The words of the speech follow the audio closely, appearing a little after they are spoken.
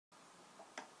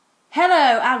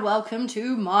Hello and welcome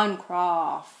to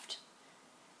Minecraft.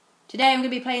 Today I'm going to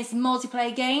be playing some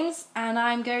multiplayer games and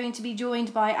I'm going to be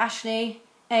joined by Ashley,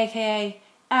 aka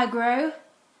Aggro.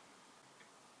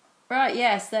 Right,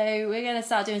 yeah, so we're going to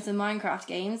start doing some Minecraft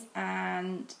games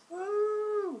and...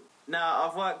 Woo! No,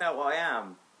 I've worked out what I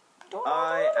am.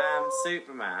 I am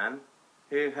Superman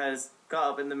who has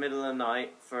got up in the middle of the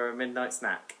night for a midnight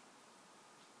snack.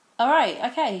 Alright,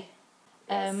 okay.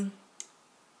 Yes.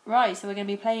 Right, so we're going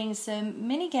to be playing some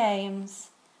mini games.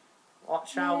 What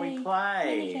shall we play?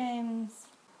 Mini games.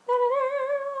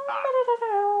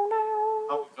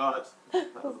 Oh god.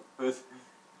 That was good.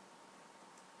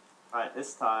 Right,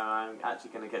 this time I'm actually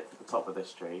going to get to the top of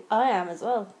this tree. I am as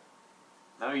well.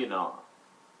 No, you're not.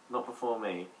 Not before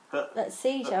me. Let's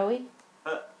see, shall we?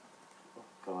 Oh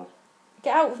god.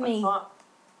 Get out of me.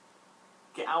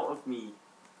 Get out of me.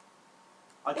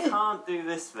 I can't do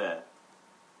this bit.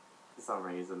 For some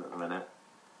reason at the minute.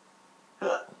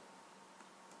 Oh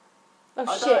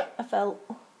I shit, don't. I fell.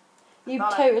 You No.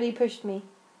 totally pushed me.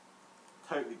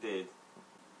 Totally did.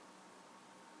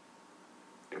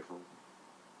 Beautiful.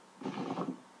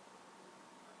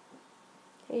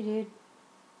 Hey dude.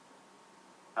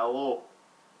 Hello.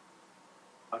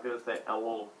 I'm going to say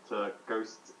hello to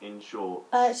Ghosts in Short.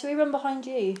 Should we run behind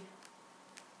you?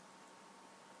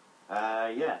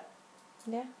 Yeah.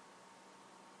 Yeah?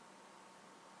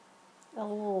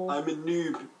 Oh. I'm a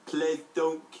noob. Please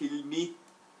don't kill me.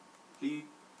 Please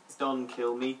don't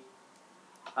kill me.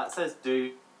 That says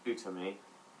do to me.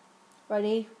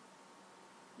 Ready?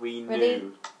 We Ready?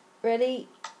 knew. Ready?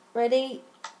 Ready?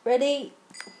 Ready?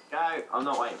 Go. I'm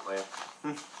not waiting for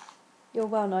you. You're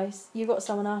well nice. You got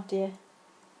someone after you.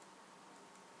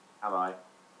 Have I?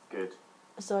 Good.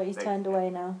 Sorry, he's They- turned away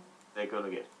now. They're going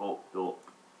to get fucked up.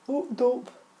 Oh, dope.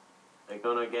 They're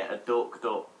going to get a ducked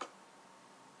up.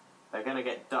 They're going to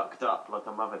get ducked up like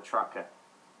a mother trucker.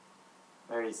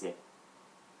 Where is he?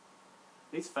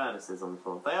 These furnaces on the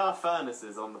floor. They are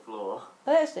furnaces on the floor.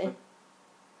 Oh, actually.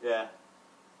 Yeah.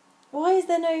 Why is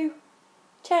there no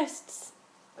chests?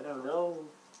 I don't know.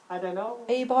 I don't know.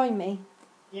 Are you behind me?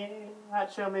 Yeah,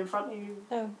 actually I'm in front of you.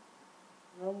 Oh.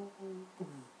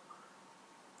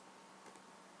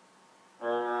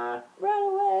 Run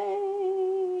away!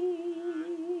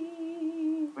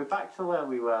 We're back to where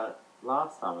we were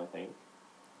last time, I think.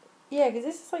 Yeah, because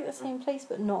this is like the same place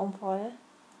but not on fire.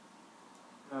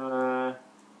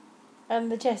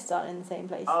 And the chests aren't in the same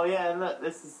place. Oh yeah, and look,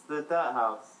 this is the dirt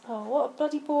house. Oh, what a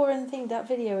bloody boring thing, that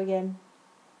video again.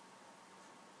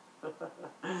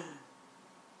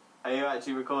 Are you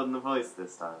actually recording the voice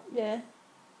this time? Yeah.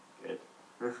 Good.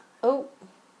 Oh.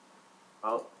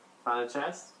 Oh, found a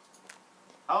chest?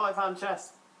 Oh, I found a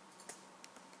chest.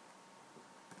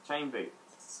 Chain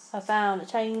boots. I found a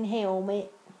chain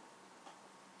helmet.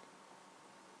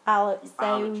 Alex, You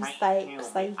found so a chain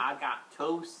sexy. helmet. I got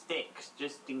 2 sticks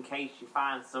just in case you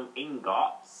find some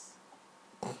ingots.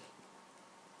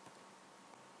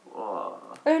 Whoa.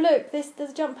 Oh look, there's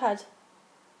a jump pad.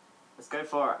 Let's go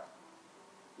for it.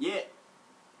 Yeah.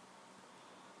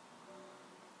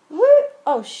 Woo!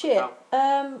 Oh shit.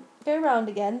 Go round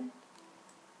again.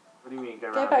 What do you mean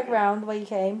Go back round where you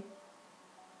came.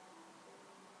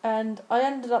 And I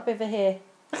ended up over here.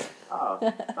 Oh,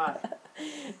 nice.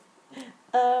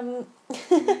 Um.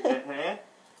 Can you get here?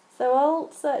 So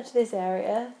I'll search this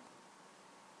area.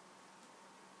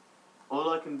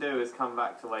 All I can do is come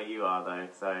back to where you are, though.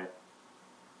 So.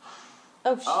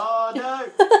 Oh shit. Oh no!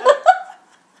 No.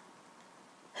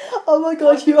 Oh my Why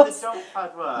god, didn't you are the jump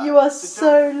pad work? you are The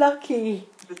so lucky.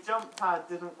 The jump pad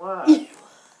didn't work.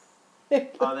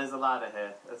 Oh, there's a ladder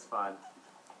here. That's fine.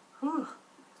 Whew.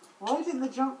 Why didn't the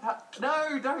jump pad...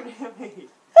 No, don't hit me!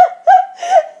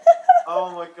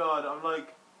 Oh my god, I'm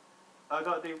like... I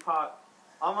got to do part...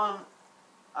 I'm on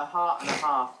a heart and a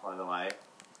half, by the way.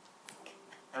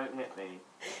 Don't hit me.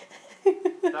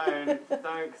 Don't,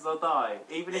 because I'll die.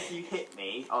 Even if you hit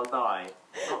me, I'll die.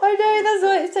 I know, that's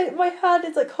why it's like, my hand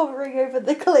is like hovering over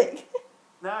the click.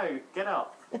 No, get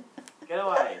up. Get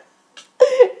away.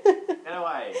 Get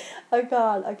away. I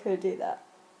couldn't do that.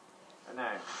 I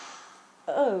know.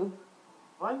 Oh,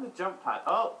 Why the jump pad?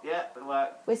 Oh, yeah, it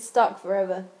worked. we're stuck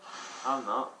forever. I'm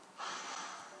not.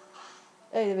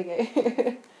 Oh, there we go.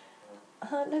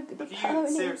 Look at the Have you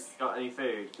ponies. seriously got any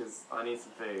food? Because I need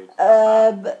some food.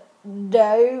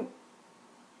 No.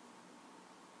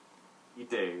 You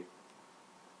do.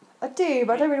 I do,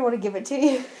 but I don't really want to give it to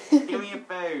you. Give me your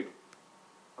food.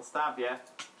 I'll stab you.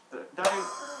 Don't.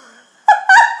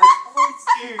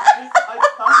 I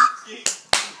told you.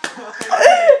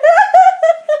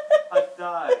 I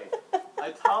died.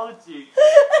 I told you.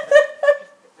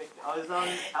 I was on.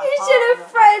 You should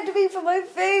have threatened me for my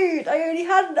food. I only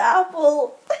had an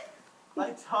apple.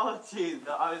 I told you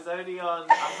that I was only on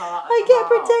a heart and I a get half.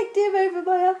 protective over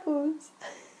my apples.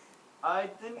 I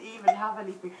didn't even have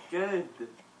anything good.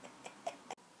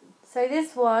 So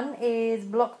this one is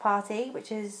Block Party,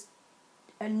 which is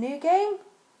a new game.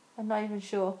 I'm not even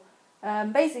sure.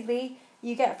 Basically,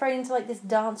 you get thrown into like this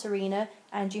dance arena,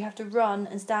 and you have to run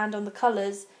and stand on the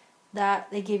colours that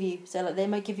they give you. So like they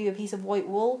might give you a piece of white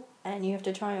wool, and you have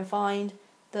to try and find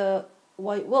the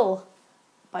white wool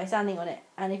by standing on it.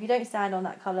 And if you don't stand on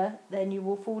that colour, then you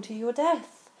will fall to your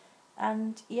death.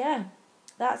 And yeah,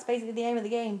 that's basically the aim of the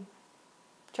game.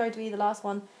 Try to be the last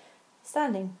one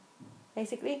standing,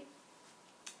 basically.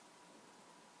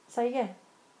 So yeah.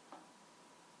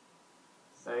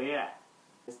 So yeah,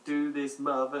 let's do this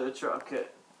mother trucker.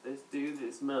 Let's do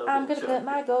this mother I'm gonna trucker. put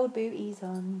my gold booties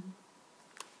on.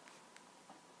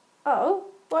 Oh,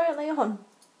 why aren't they on?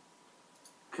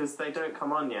 Because they don't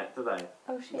come on yet, do they?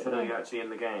 Oh shit. Until Yeah. you're actually in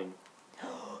the game.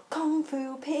 Kung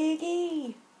Fu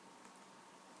Piggy!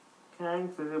 Kung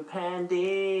Fu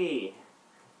Pandy!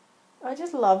 I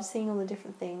just love seeing all the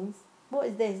different things. What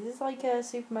is this? Is this like a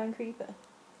Superman creeper?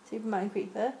 Superman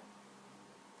creeper?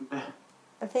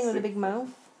 A thing with a big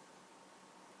mouth?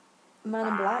 Man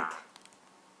in black?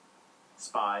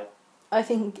 Spy. I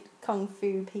think Kung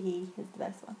Fu Piggy is the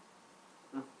best one.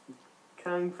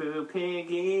 Kung Fu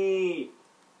Piggy!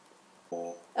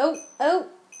 Oh!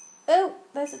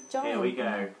 There's a giant. Here we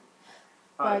go.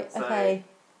 Right, so, okay.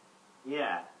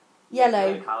 Yeah.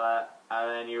 Yellow. The colour, and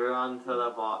then you run to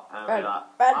the block and Run, be like,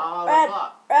 run, I'm on run, the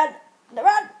block. run!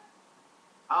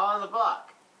 I'm on the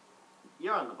block.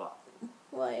 You're on the block.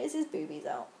 Why is his boobies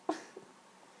out?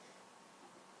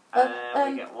 And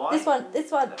then we get white. This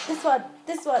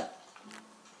one.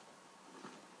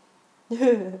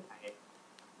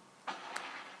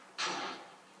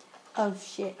 Oh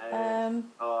shit.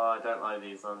 Oh, I don't like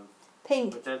these ones.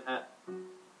 Pink.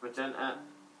 Magenta.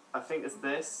 I think it's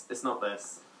this. It's not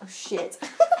this. Oh shit.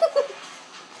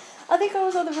 I think I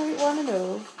was on the right one and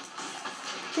all.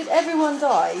 Did everyone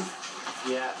die?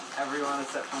 Yeah, everyone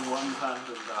except for one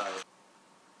person died.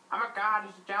 Oh my god,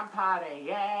 it's a jump party!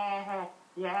 Yeah!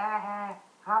 Yeah!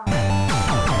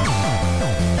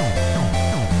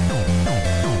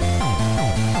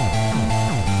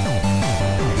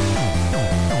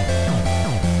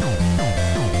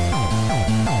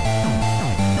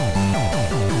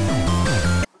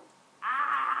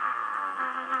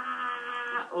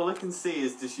 All I can see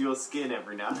is just your skin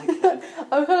every now and again.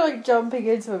 I'm kind of like jumping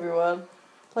into everyone.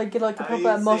 Like in like a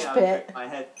proper mosh pit. My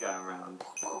head going around.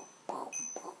 Look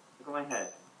at my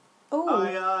head. Ooh. Oh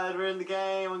my god, we're in the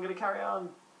game. I'm gonna carry on.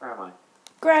 Where am I?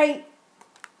 Great.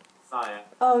 Sire.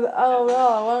 Oh no,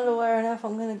 I wonder where on earth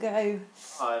I'm gonna go.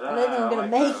 Oh, I I don't think I'm gonna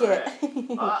make it.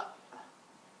 What?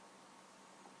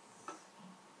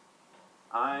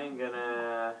 I'm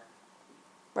gonna...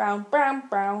 Brown.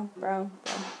 I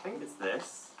think it's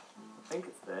this. It's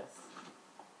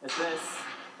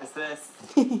this.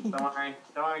 Don't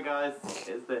worry guys.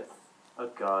 It's this. Oh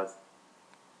god.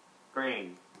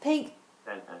 Green. Pink.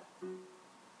 Center.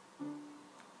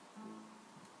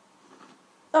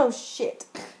 Oh shit.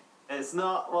 It's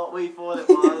not what we thought it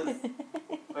was.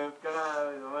 We're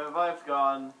both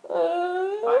gone.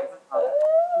 Back to top.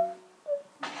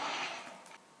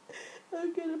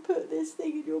 I'm gonna put this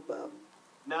thing in your bum.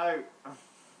 No.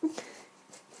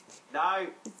 No.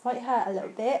 It might hurt a little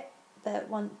bit, but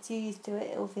once you're used to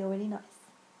it, it'll feel really nice.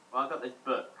 Well, I got this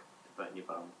book to put in your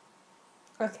bum.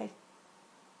 Okay.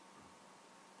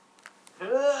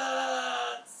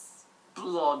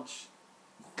 Splodge.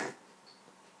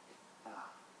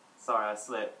 Sorry, I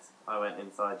slipped. I went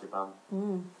inside your bum.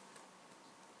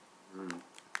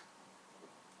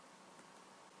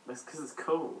 That's because it's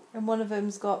cool. And one of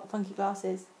them's got funky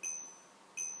glasses.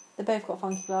 They both got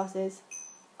funky glasses.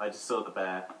 I just saw the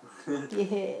bear.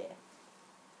 Yeah.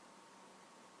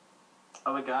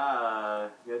 Oh my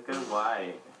god, you're going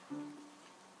white.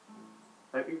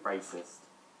 Don't be racist.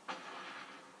 I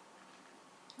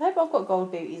hope I've got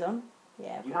gold booties on.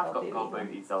 Yeah, I've You have got booties gold on.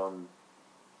 booties on.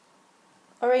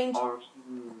 Orange.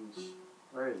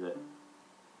 Where is it?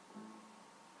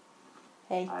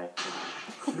 Hey. Hi.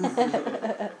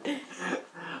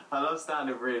 I love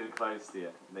standing really close to you,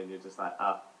 and then you're just like,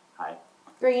 oh, hi.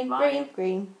 Green.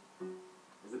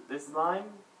 Is it this line?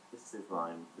 This is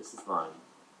line.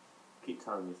 Keep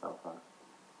telling yourself that.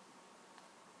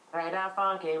 Play that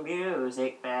funky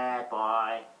music, bad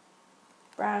boy.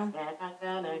 Brown. And I'm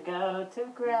gonna go to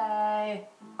grey.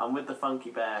 I'm with the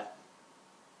funky bear.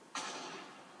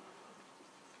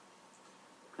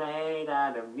 play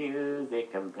that music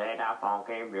and play that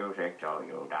funky music till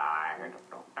you die.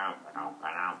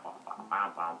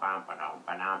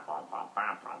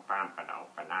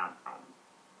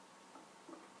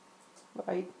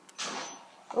 Right.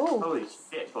 Oh. Holy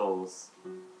shit balls.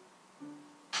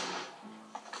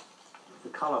 It's a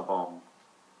colour bomb.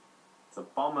 It's a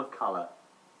bomb of colour.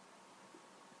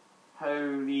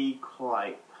 Holy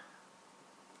cripe.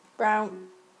 Brown.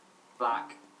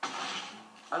 Black.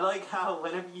 I like how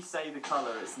whenever you say the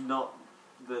colour, it's not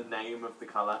the name of the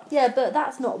colour. Yeah, but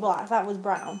that's not black. That was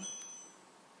brown.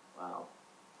 Wow.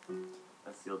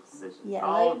 That's your decision.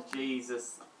 Yellow. Oh,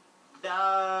 Jesus.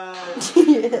 No!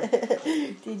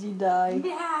 Did you die?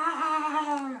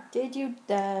 No! Did you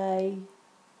die?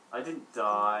 I didn't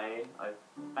die. I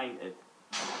fainted.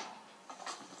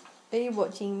 Are you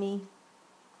watching me?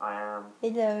 I am.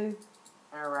 Hello.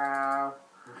 Hello.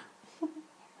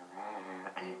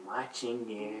 I'm watching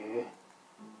you.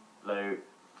 Blue.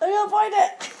 I can't find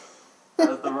it. That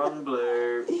was the wrong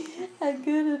blue. I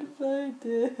couldn't find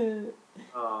it.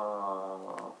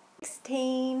 Oh.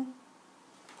 16.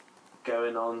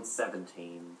 Going on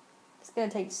 17. It's going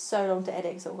to take so long to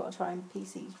edit, so I've got to try and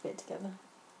piece each bit together.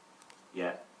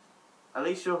 Yeah. At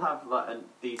least you'll have like a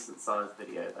decent sized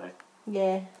video though.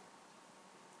 Yeah.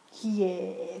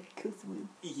 Yeah, cause we.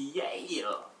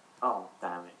 Yeah. Oh,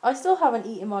 damn it. I still haven't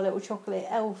eaten my little chocolate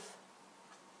elf.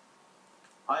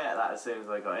 I ate that as soon as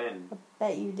I got in. I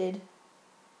bet you did.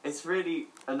 It's really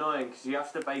annoying because you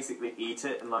have to basically eat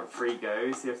it in like 3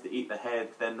 goes. You have to eat the head,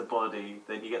 then the body,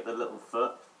 then you get the little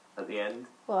foot at the end.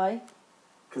 Why?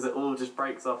 Because it all just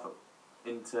breaks off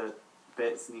into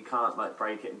bits and you can't like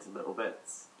break it into little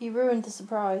bits. You ruined the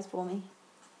surprise for me.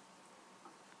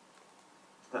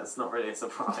 That's not really a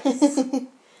surprise.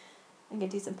 I'm going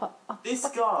to do some pop. This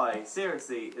guy,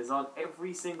 seriously, is on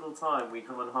every single time we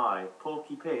come on high.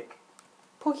 Porky Pig.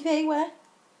 Porky Pig, where?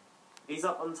 He's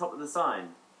up on top of the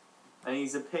sign. And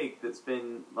he's a pig that's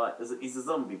been, like, he's a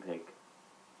zombie pig.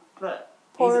 Look,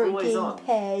 he's always on. Porky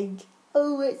Pig.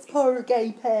 Oh, it's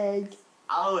Porky Pig.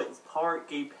 Oh, it's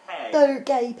Porky Pig.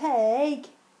 Porky Pig.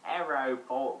 Hello,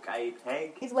 Porky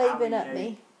Pig. He's waving at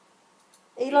me.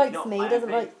 He He's likes not me, he doesn't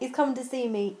waving. like... He's coming to see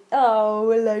me. Oh,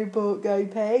 hello, Porky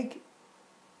Pig.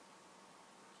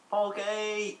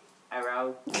 Porky!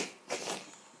 Hello.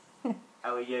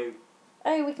 How are you?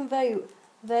 Oh, we can vote.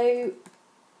 Vote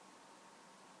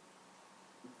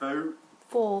Vote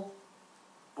 4.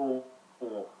 for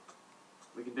 4.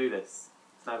 We can do this.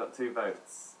 Now I've got 2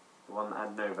 votes. The one that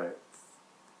had no votes.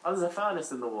 Oh, there's a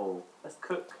furnace in the wall. Let's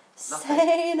cook. Nothing.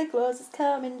 Santa Claus is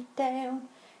coming to town.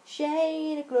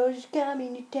 Santa Claus is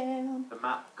coming to town. The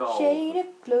map goal. Santa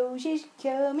Claus is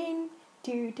coming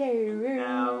to town.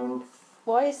 Now,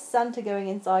 Why is Santa going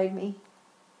inside me?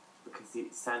 because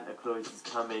Santa Claus is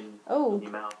coming Oh. in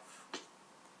your mouth.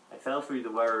 I fell through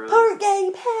the world.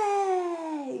 Porky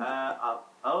Pig!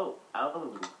 Oh.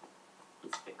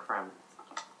 It's a bit cramped.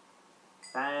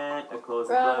 Santa Claus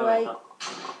is Run blowing away. up.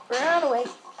 Run away.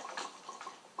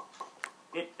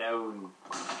 Get down.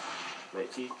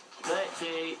 Glitchy.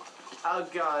 Oh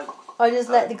god. I just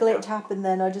let the glitch happen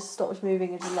then. I just stopped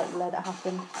moving and just let it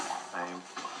happen. Same.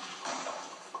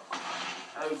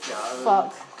 Oh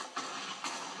god. Fuck.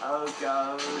 Oh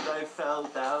god, I fell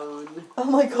down. Oh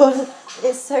my god,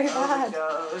 it's so Oh bad.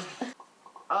 god.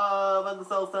 Oh, I'm on the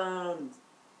soul stand.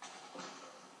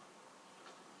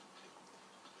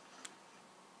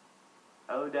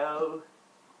 Oh no.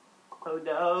 Oh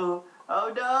no.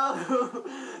 Oh no.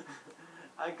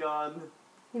 I'm gone.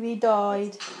 He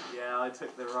died. Yeah, I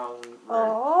took the wrong route.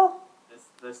 Aww.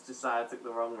 Let's just say I took the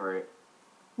wrong route.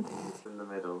 It's in the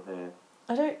middle here.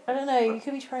 I don't know, you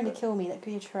could be trying to kill me, that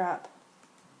could be a trap.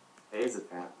 It is a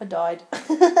trap. I died.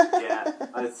 Yeah,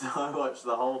 I watched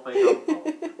the whole thing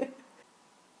unfold.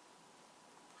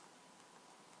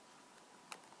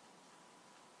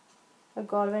 Oh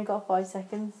god, I've only got 5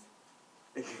 seconds.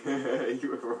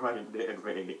 You were right near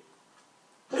me.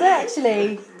 Was I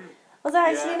actually? Was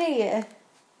I actually near?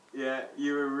 Yeah,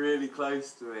 you were really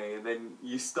close to me, and then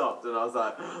you stopped, and I was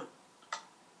like,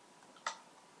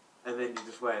 and then you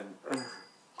just went.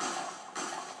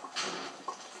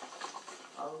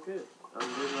 I'm good. I'm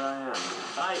good where I am.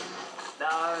 Hey!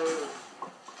 No!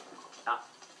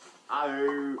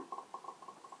 Oh!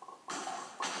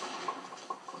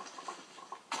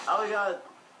 Oh my god!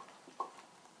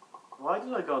 Why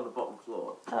did I go on the bottom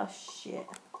floor? Oh shit.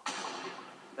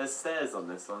 There's stairs on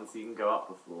this one, so you can go up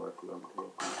the floor if you want to.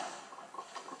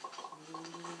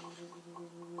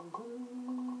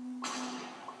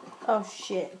 Oh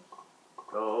shit.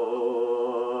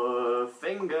 Go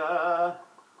finger.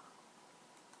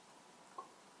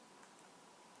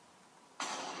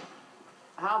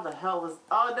 How the hell was...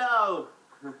 Oh no!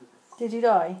 Did you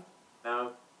die?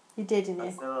 No. You did, didn't I'm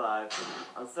you? still alive.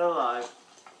 I'm still alive.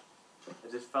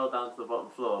 I just fell down to the bottom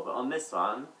floor. But on this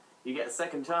one, you get a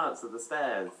second chance at the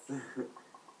stairs. You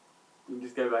can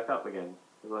just go back up again,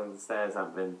 as long as the stairs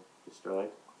haven't been destroyed.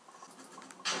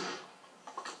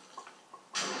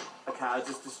 Okay, I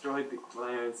just destroyed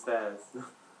my own stairs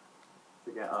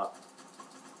to get up.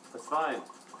 That's fine.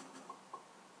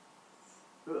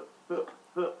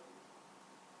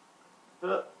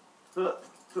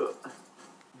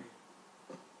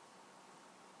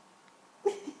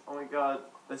 Oh my god,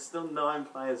 there's still 9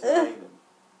 players remaining.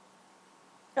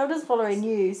 I'm just following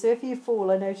you, so if you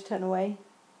fall, I know to turn away.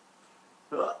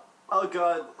 Oh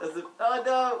god, oh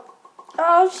no!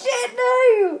 Oh shit,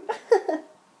 no!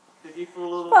 Did you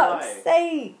fall all the Fuck's way?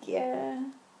 sake, yeah.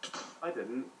 I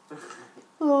didn't.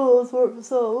 Oh, it's work for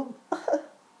soul.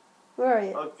 Where are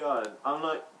you? Oh god, I'm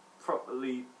like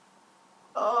properly...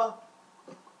 Oh!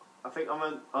 I think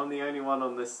I'm the only one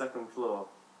on this second floor.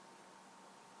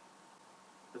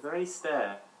 Is there any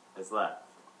stairs left?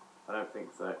 I don't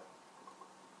think so.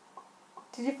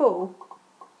 Did you fall?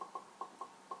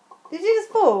 Did you just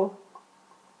fall?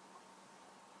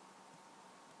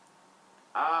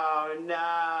 Oh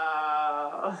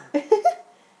no!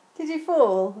 Did you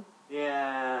fall?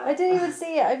 Yeah. I didn't even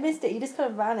see it. I missed it. You just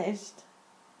kind of vanished.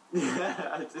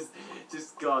 Yeah, I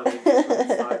just gone and just went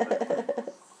silent.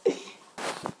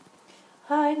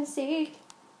 Hide and seek.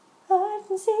 Hide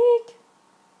and seek.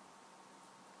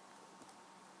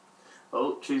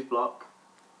 Oh, choose block.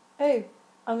 Oh,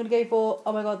 I'm going to go for,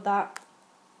 oh my god, that.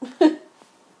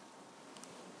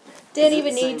 Didn't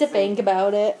even need to think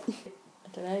about it. I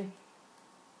don't know.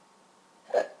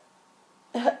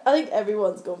 I think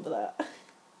everyone's gone for that.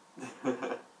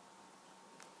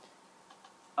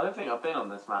 I don't think I've been on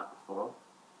this map before.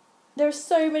 There are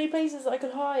so many places that I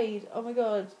could hide. Oh my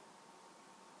god.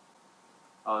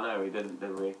 Oh no, we didn't,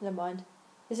 did we? Never mind.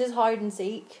 This is hide and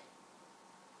seek.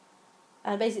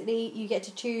 And basically you get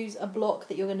to choose a block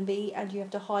that you're going to be and you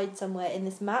have to hide somewhere in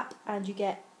this map and you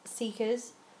get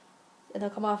seekers and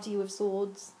they'll come after you with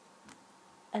swords.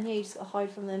 And yeah, you just got to hide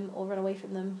from them or run away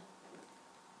from them.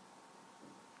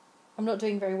 I'm not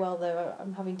doing very well though,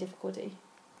 I'm having difficulty.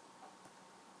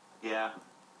 Yeah.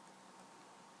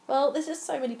 Well, there's just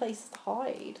so many places to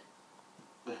hide.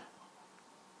 Oh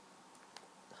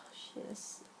shit.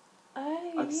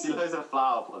 Oh, I can see loads of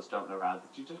flower pots jumping around.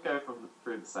 Did you just go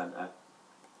through the centre?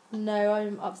 No,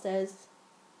 I'm upstairs.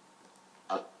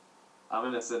 I'm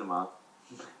in a cinema.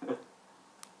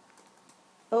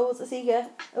 Oh, it's a seeker.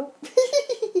 Oh.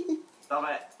 Stop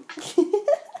it.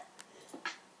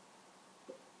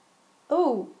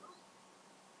 Oh.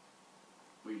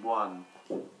 We won.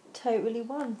 Totally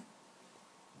won.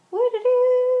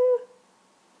 Woo-doo-doo.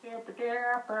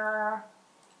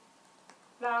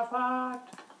 Flower pot.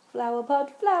 Flower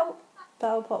pod, flower.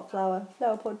 Flower pot, flower.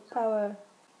 Flower pod, power.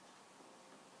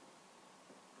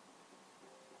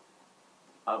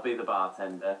 I'll be the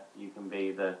bartender. You can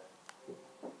be the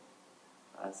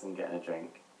person getting a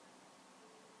drink.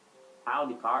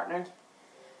 Howdy, partner.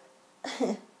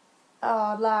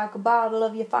 I'd like a bottle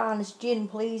of your finest gin,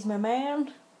 please, my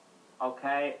man.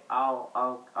 Okay,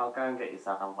 I'll go and get you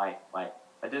some. Wait.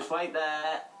 Just wait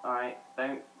there. All right.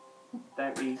 Don't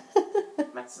be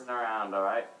messing around. All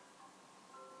right.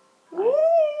 Woo!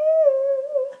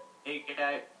 Here you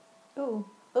go.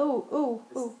 Ooh.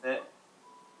 This is it.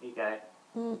 Here you go.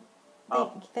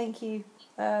 Thank you.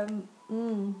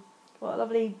 What a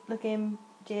lovely looking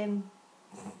gin.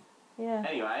 Yeah.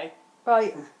 Anyway.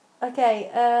 Right. Okay.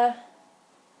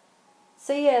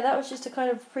 So yeah, that was just a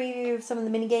kind of preview of some of the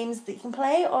mini games that you can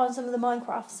play on some of the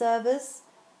Minecraft servers.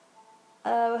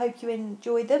 I hope you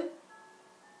enjoyed them.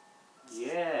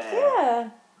 Yeah. Yeah.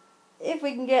 If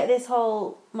we can get this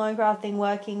whole Minecraft thing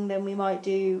working, then we might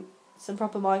do some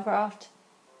proper Minecraft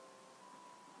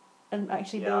and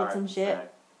actually build some shit. So.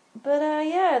 But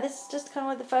yeah, this is just kind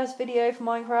of like the first video for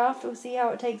Minecraft. We'll see how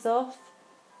it takes off.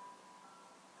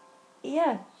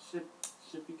 Yeah.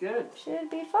 Should be good. Should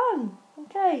be fun.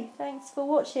 Okay, thanks for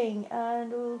watching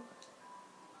and we'll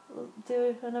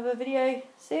do another video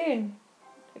soon.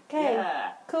 Okay.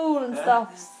 Yeah. Cool and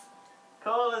stuff.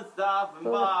 Cool and stuff and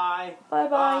Cool. bye. Bye bye.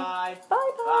 Bye.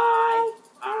 Bye bye.